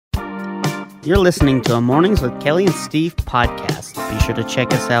You're listening to a Mornings with Kelly and Steve podcast. Be sure to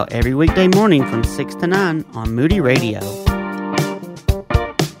check us out every weekday morning from 6 to 9 on Moody Radio.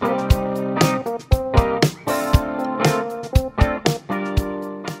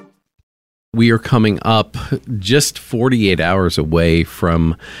 We are coming up just 48 hours away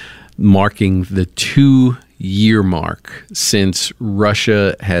from marking the 2-year mark since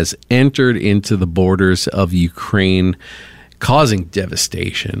Russia has entered into the borders of Ukraine, causing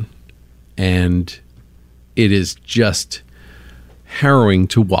devastation. And it is just harrowing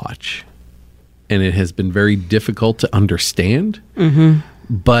to watch. And it has been very difficult to understand.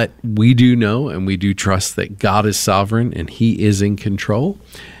 But we do know and we do trust that God is sovereign and He is in control.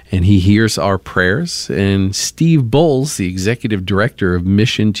 And He hears our prayers. And Steve Boles, the executive director of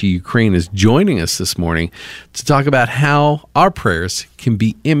Mission to Ukraine, is joining us this morning to talk about how our prayers can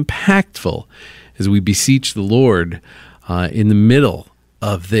be impactful as we beseech the Lord in the middle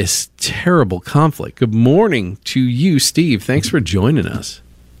of this terrible conflict. Good morning to you, Steve. Thanks for joining us.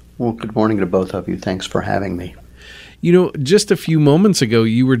 Well, good morning to both of you. Thanks for having me. You know, just a few moments ago,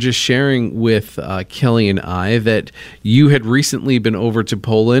 you were just sharing with Kelly and I that you had recently been over to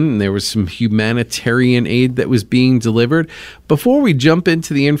Poland and there was some humanitarian aid that was being delivered. Before we jump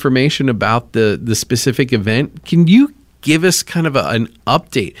into the information about the specific event, can you give us kind of an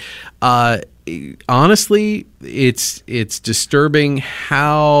update? Honestly, it's disturbing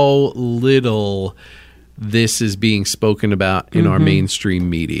how little this is being spoken about in our mainstream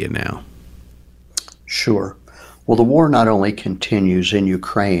media now. Sure. Well, the war not only continues in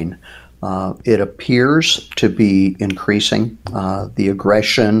Ukraine, it appears to be increasing. The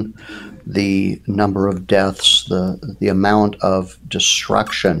aggression, the number of deaths, the amount of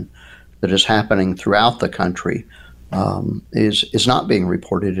destruction that is happening throughout the country is not being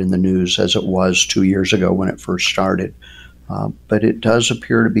reported in the news as it was 2 years ago when it first started. But it does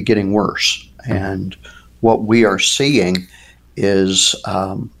appear to be getting worse. And what we are seeing is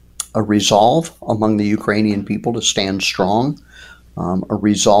a resolve among the Ukrainian people to stand strong, a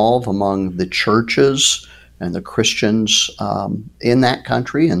resolve among the churches and the Christians in that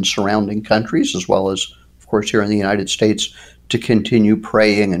country and surrounding countries, as well as, of course, here in the United States, to continue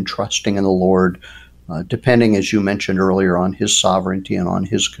praying and trusting in the Lord, depending, as you mentioned earlier, on His sovereignty and on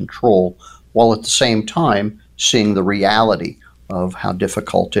His control, while at the same time seeing the reality of how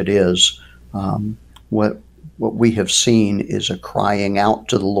difficult it is. What we have seen is a crying out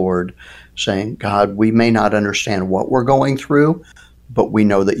to the Lord, saying, God, we may not understand what we're going through, but we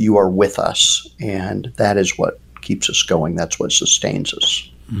know that you are with us, and that is what keeps us going. That's what sustains us.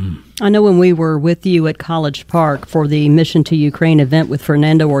 I know when we were with you at College Park for the Mission to Ukraine event with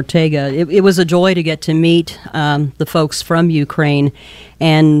Fernando Ortega, it was a joy to get to meet the folks from Ukraine.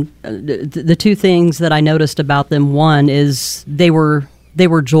 And the two things that I noticed about them, one is they were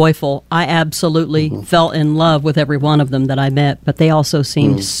joyful. I absolutely fell in love with every one of them that I met, but they also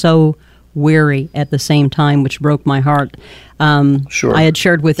seemed so weary at the same time, which broke my heart. Sure. I had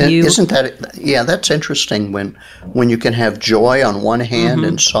shared with you. Isn't that, yeah, that's interesting when you can have joy on one hand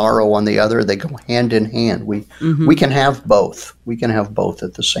and sorrow on the other. They go hand in hand. We can have both. We can have both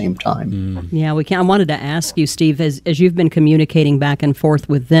at the same time. Yeah, we can. I wanted to ask you, Steve, as you've been communicating back and forth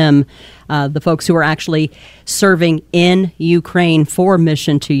with them, the folks who are actually serving in Ukraine for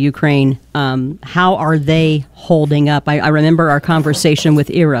Mission to Ukraine, how are they holding up? I remember our conversation with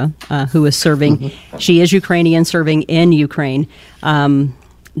Ira, who is serving. She is Ukrainian, serving in Ukraine.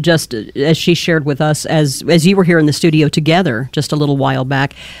 Just as she shared with us, as you were here in the studio together just a little while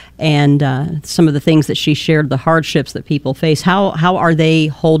back, and some of the things that she shared, the hardships that people face. How are they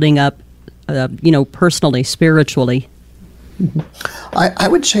holding up, personally, spiritually? I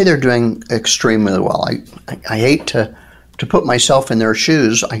would say they're doing extremely well. I hate to put myself in their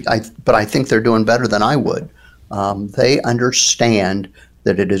shoes, but I think they're doing better than I would. They understand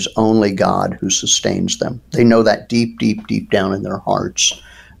that it is only God who sustains them. They know that deep, deep, deep down in their hearts.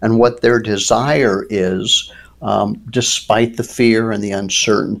 And what their desire is, despite the fear and the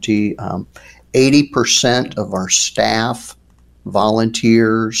uncertainty, 80% of our staff,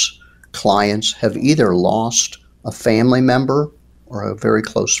 volunteers, clients have either lost a family member or a very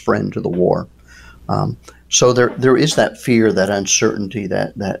close friend to the war. So there is that fear, that uncertainty,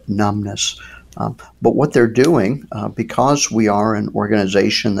 that numbness. But what they're doing, because we are an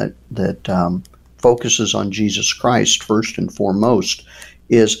organization that focuses on Jesus Christ first and foremost,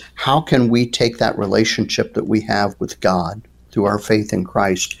 is how can we take that relationship that we have with God through our faith in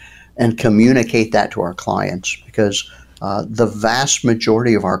Christ and communicate that to our clients? Because the vast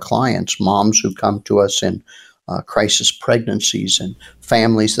majority of our clients, moms who come to us in crisis pregnancies and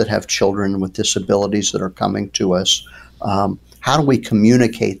families that have children with disabilities that are coming to us, how do we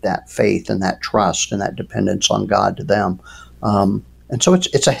communicate that faith and that trust and that dependence on God to them? And so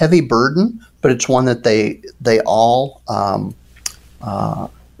it's a heavy burden, but it's one that they all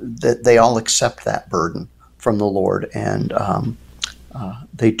accept that burden from the Lord, and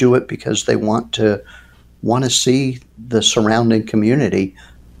they do it because they want to see the surrounding community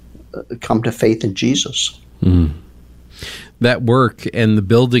come to faith in Jesus. Mm. That work and the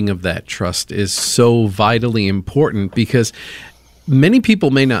building of that trust is so vitally important, because many people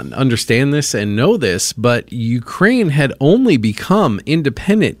may not understand this and know this, but Ukraine had only become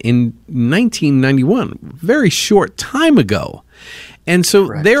independent in 1991, very short time ago. And so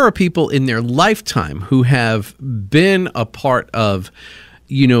Correct. There are people in their lifetime who have been a part of,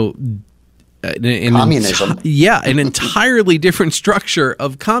 Communism. An entirely different structure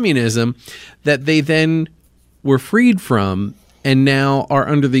of communism that they then were freed from, and now are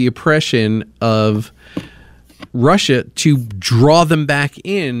under the oppression of Russia to draw them back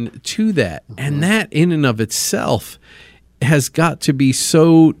in to that. Mm-hmm. And that in and of itself has got to be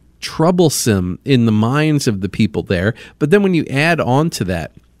so troublesome in the minds of the people there. But then when you add on to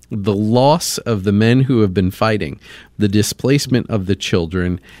that the loss of the men who have been fighting, the displacement of the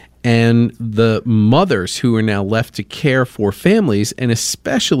children, and the mothers who are now left to care for families, and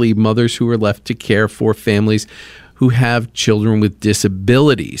especially mothers who are left to care for families who have children with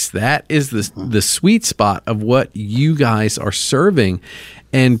disabilities. That is the sweet spot of what you guys are serving.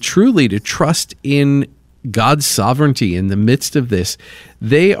 And truly to trust in God's sovereignty in the midst of this.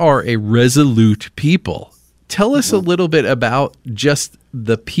 They are a resolute people. Tell us a little bit about just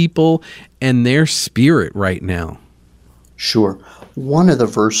the people and their spirit right now. Sure. One of the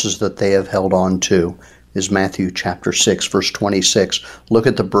verses that they have held on to is Matthew chapter 6, verse 26. Look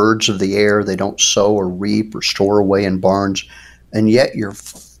at the birds of the air. They don't sow or reap or store away in barns, and yet your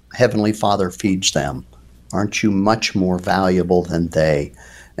heavenly Father feeds them. Aren't you much more valuable than they?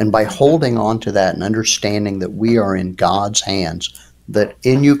 And by holding on to that and understanding that we are in God's hands, that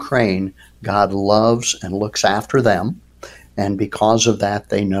in Ukraine, God loves and looks after them, and because of that,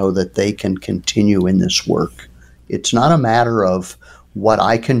 they know that they can continue in this work. It's not a matter of what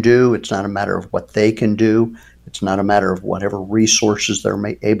I can do. It's not a matter of what they can do. It's not a matter of whatever resources they're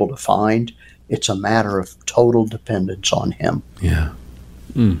able to find. It's a matter of total dependence on Him. Yeah.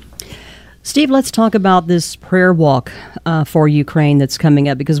 Mm. Steve, let's talk about this prayer walk for Ukraine that's coming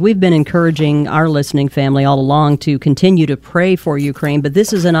up, because we've been encouraging our listening family all along to continue to pray for Ukraine, but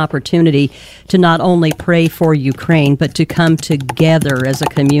this is an opportunity to not only pray for Ukraine, but to come together as a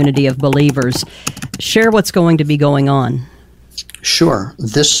community of believers. Share what's going to be going on. Sure.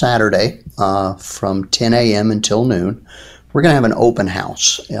 This Saturday from 10 a.m. until noon, we're going to have an open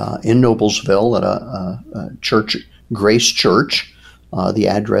house in Noblesville at a church, Grace Church. The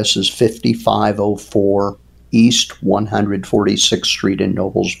address is 5504 East 146th Street in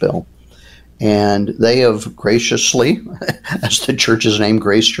Noblesville. And they have graciously, as the church's name,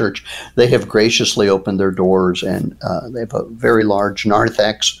 Grace Church, they have graciously opened their doors, and they have a very large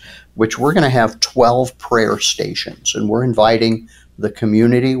narthex, which we're going to have 12 prayer stations. And we're inviting the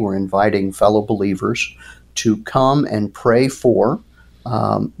community, we're inviting fellow believers to come and pray for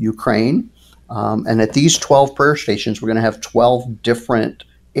Ukraine. And at these 12 prayer stations, we're going to have 12 different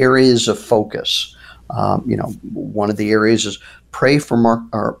areas of focus. One of the areas is pray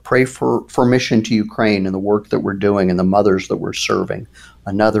for mission to Ukraine and the work that we're doing and the mothers that we're serving.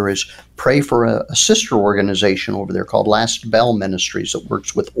 Another is pray for a sister organization over there called Last Bell Ministries that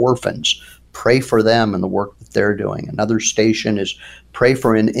works with orphans. Pray for them and the work that they're doing. Another station is pray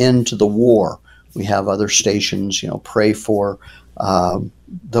for an end to the war. We have other stations, pray for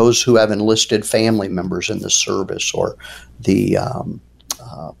those who have enlisted family members in the service, or the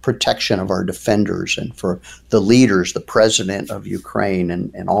protection of our defenders, and for the leaders, the president of Ukraine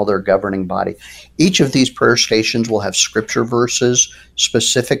and all their governing body. Each of these prayer stations will have scripture verses,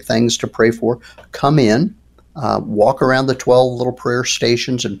 specific things to pray for. Come in, walk around the 12 little prayer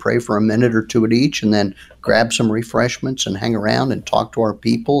stations and pray for a minute or two at each, and then grab some refreshments and hang around and talk to our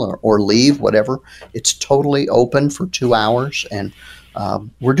people, or leave, whatever. It's totally open for 2 hours, and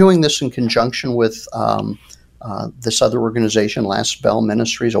we're doing this in conjunction with this other organization, Last Bell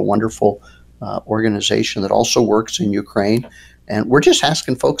Ministries, a wonderful organization that also works in Ukraine. And we're just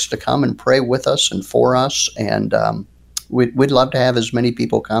asking folks to come and pray with us and for us, and we'd love to have as many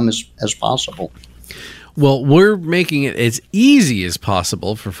people come as possible. Well, we're making it as easy as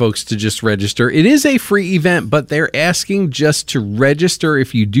possible for folks to just register. It is a free event, but they're asking just to register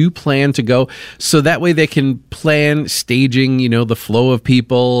if you do plan to go, so that way they can plan staging, the flow of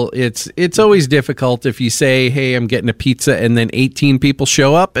people. It's always difficult if you say, hey, I'm getting a pizza, and then 18 people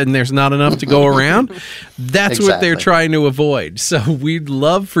show up and there's not enough to go around. That's Exactly. what they're trying to avoid. So we'd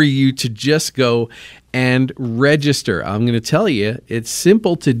love for you to just go and register. I'm going to tell you, it's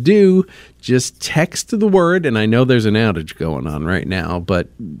simple to do. Just text the word, and I know there's an outage going on right now, but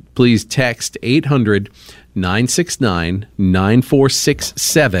please text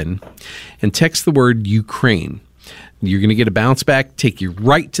 800-969-9467 and text the word Ukraine. You're going to get a bounce back, take you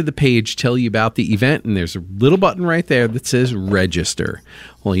right to the page, tell you about the event, and there's a little button right there that says register.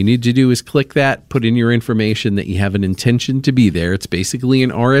 All you need to do is click that, put in your information that you have an intention to be there. It's basically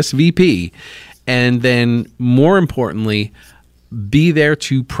an RSVP. And then, more importantly, be there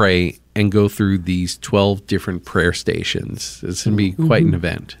to pray and go through these 12 different prayer stations. It's going to be quite an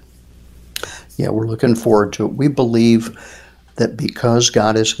event. Yeah, we're looking forward to it. We believe that because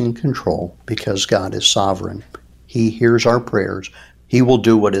God is in control, because God is sovereign, He hears our prayers. He will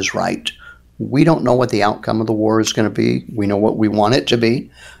do what is right. We don't know what the outcome of the war is going to be. We know what we want it to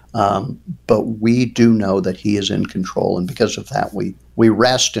be. But we do know that He is in control, and because of that, we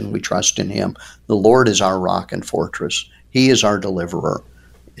rest and we trust in Him. The Lord is our rock and fortress. He is our deliverer.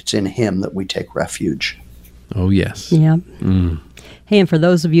 It's in Him that we take refuge. Oh, yes. Yeah. Hey, and for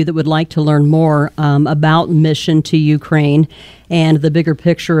those of you that would like to learn more about Mission to Ukraine and the bigger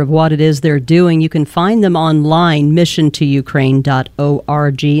picture of what it is they're doing, you can find them online,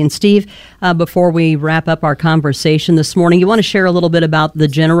 missiontoukraine.org. And Steve, before we wrap up our conversation this morning, you want to share a little bit about the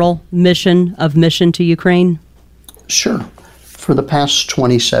general mission of Mission to Ukraine? Sure. For the past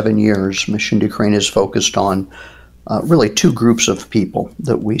 27 years, Mission to Ukraine is focused on really two groups of people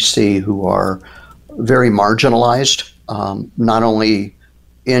that we see who are very marginalized, not only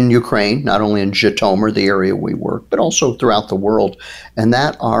in Ukraine, not only in Zhytomyr, the area we work, but also throughout the world. And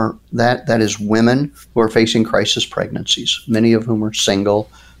that is women who are facing crisis pregnancies, many of whom are single,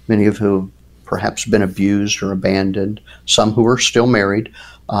 many of whom perhaps been abused or abandoned, some who are still married.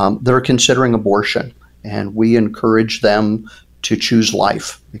 They're considering abortion, and we encourage them to choose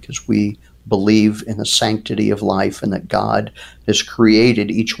life because we believe in the sanctity of life and that God has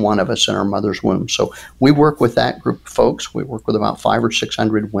created each one of us in our mother's womb. So we work with that group of folks. We work with about 500 or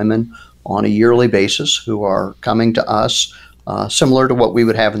 600 women on a yearly basis who are coming to us, similar to what we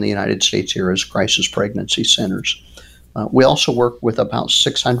would have in the United States here as crisis pregnancy centers. We also work with about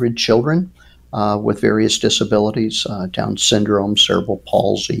 600 children with various disabilities, Down syndrome, cerebral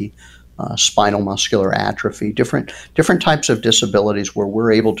palsy, spinal muscular atrophy, different types of disabilities where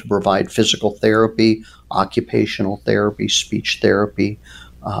we're able to provide physical therapy, occupational therapy, speech therapy,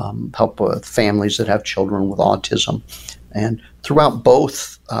 help with families that have children with autism. And throughout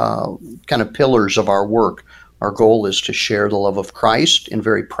both kind of pillars of our work, our goal is to share the love of Christ in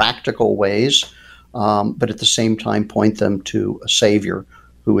very practical ways, but at the same time point them to a Savior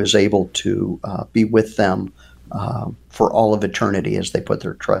who is able to be with them for all of eternity as they put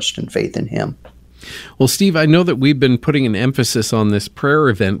their trust and faith in Him. Well, Steve, I know that we've been putting an emphasis on this prayer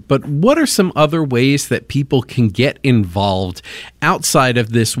event, but what are some other ways that people can get involved outside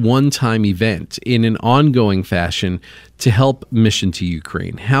of this one-time event in an ongoing fashion to help Mission to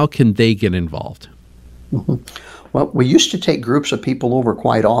Ukraine? How can they get involved? Mm-hmm. Well, we used to take groups of people over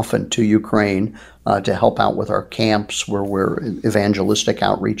quite often to Ukraine to help out with our camps where we're evangelistic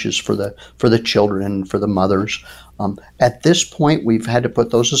outreaches for the children and for the mothers. At this point, we've had to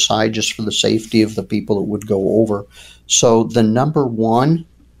put those aside just for the safety of the people that would go over. So the number one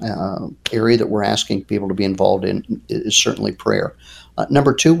area that we're asking people to be involved in is certainly prayer.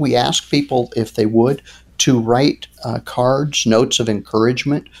 Number two, we ask people if they would to write cards, notes of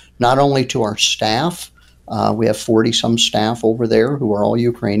encouragement, not only to our staff. We have 40-some staff over there who are all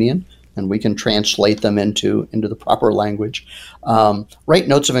Ukrainian, and we can translate them into the proper language. Write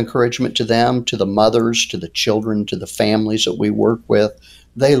notes of encouragement to them, to the mothers, to the children, to the families that we work with.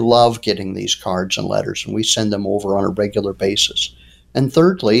 They love getting these cards and letters, and we send them over on a regular basis. And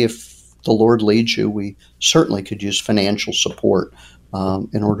thirdly, if the Lord leads you, we certainly could use financial support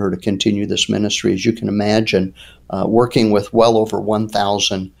in order to continue this ministry. As you can imagine, working with well over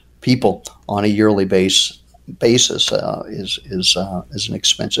 1,000 people on a yearly basis is an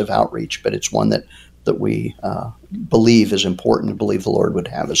expensive outreach, but it's one that we believe is important and believe the Lord would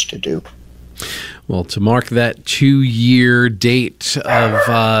have us to do. Well, to mark that 2-year date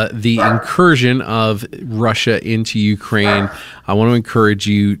of the incursion of Russia into Ukraine, I want to encourage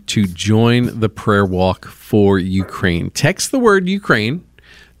you to join the prayer walk for Ukraine. Text the word Ukraine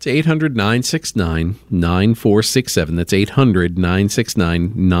It's 800-969-9467. That's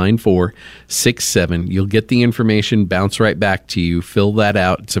 800-969-9467. You'll get the information, bounce right back to you, fill that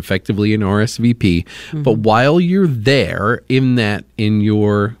out. It's effectively an RSVP. But while you're there in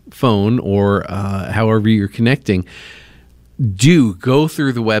your phone or however you're connecting, do go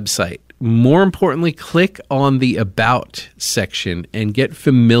through the website. More importantly, click on the About section and get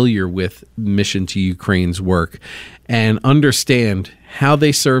familiar with Mission to Ukraine's work and understand how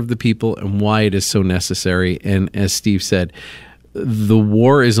they serve the people and why it is so necessary. And as Steve said, the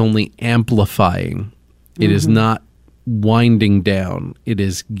war is only amplifying. It is not winding down. It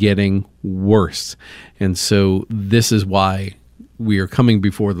is getting worse. And so this is why we are coming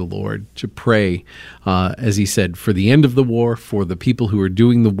before the Lord to pray, as he said, for the end of the war, for the people who are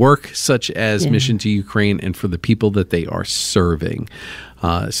doing the work, such as Mission to Ukraine, and for the people that they are serving.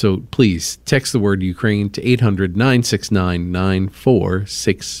 So please text the word Ukraine to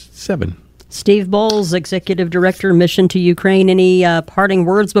 800-969-9467. Steve Boles, Executive Director, Mission to Ukraine. Any parting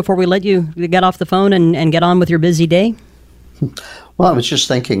words before we let you get off the phone and get on with your busy day? Well, I was just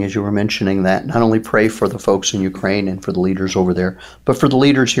thinking, as you were mentioning that, not only pray for the folks in Ukraine and for the leaders over there, but for the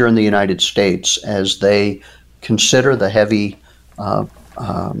leaders here in the United States as they consider the heavy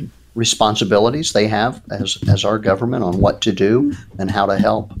responsibilities they have as our government on what to do and how to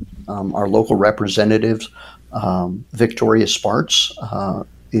help. Our local representative, Victoria Sparks,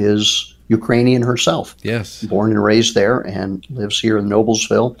 is Ukrainian herself. Yes. Born and raised there and lives here in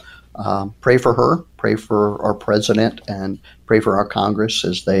Noblesville. Pray for her, pray for our president, and pray for our Congress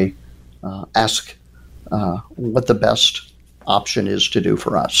as they ask what the best option is to do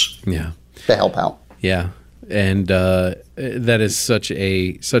for us to help out. Yeah. And that is such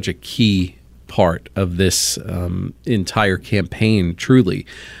a key part of this entire campaign, truly,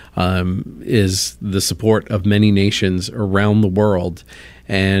 is the support of many nations around the world.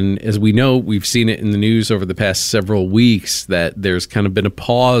 And as we know, we've seen it in the news over the past several weeks that there's kind of been a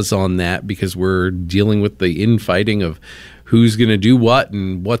pause on that because we're dealing with the infighting of who's going to do what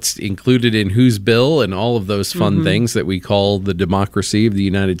and what's included in whose bill and all of those fun things that we call the democracy of the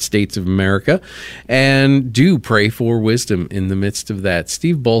United States of America. And do pray for wisdom in the midst of that.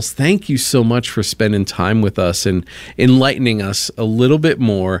 Steve Boles, thank you so much for spending time with us and enlightening us a little bit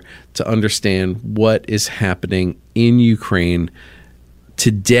more to understand what is happening in Ukraine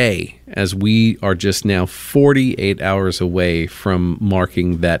today, as we are just now 48 hours away from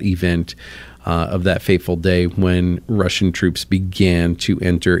marking that event of that fateful day when Russian troops began to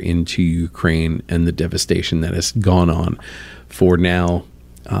enter into Ukraine and the devastation that has gone on for now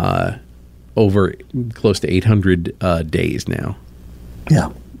over close to 800 days now. Yeah.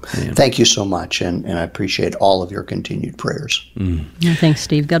 Thank you so much, and I appreciate all of your continued prayers. Yeah, thanks,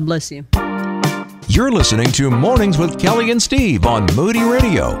 Steve. God bless you. You're listening to Mornings with Kelly and Steve on Moody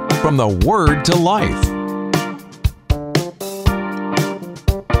Radio, from the Word to Life.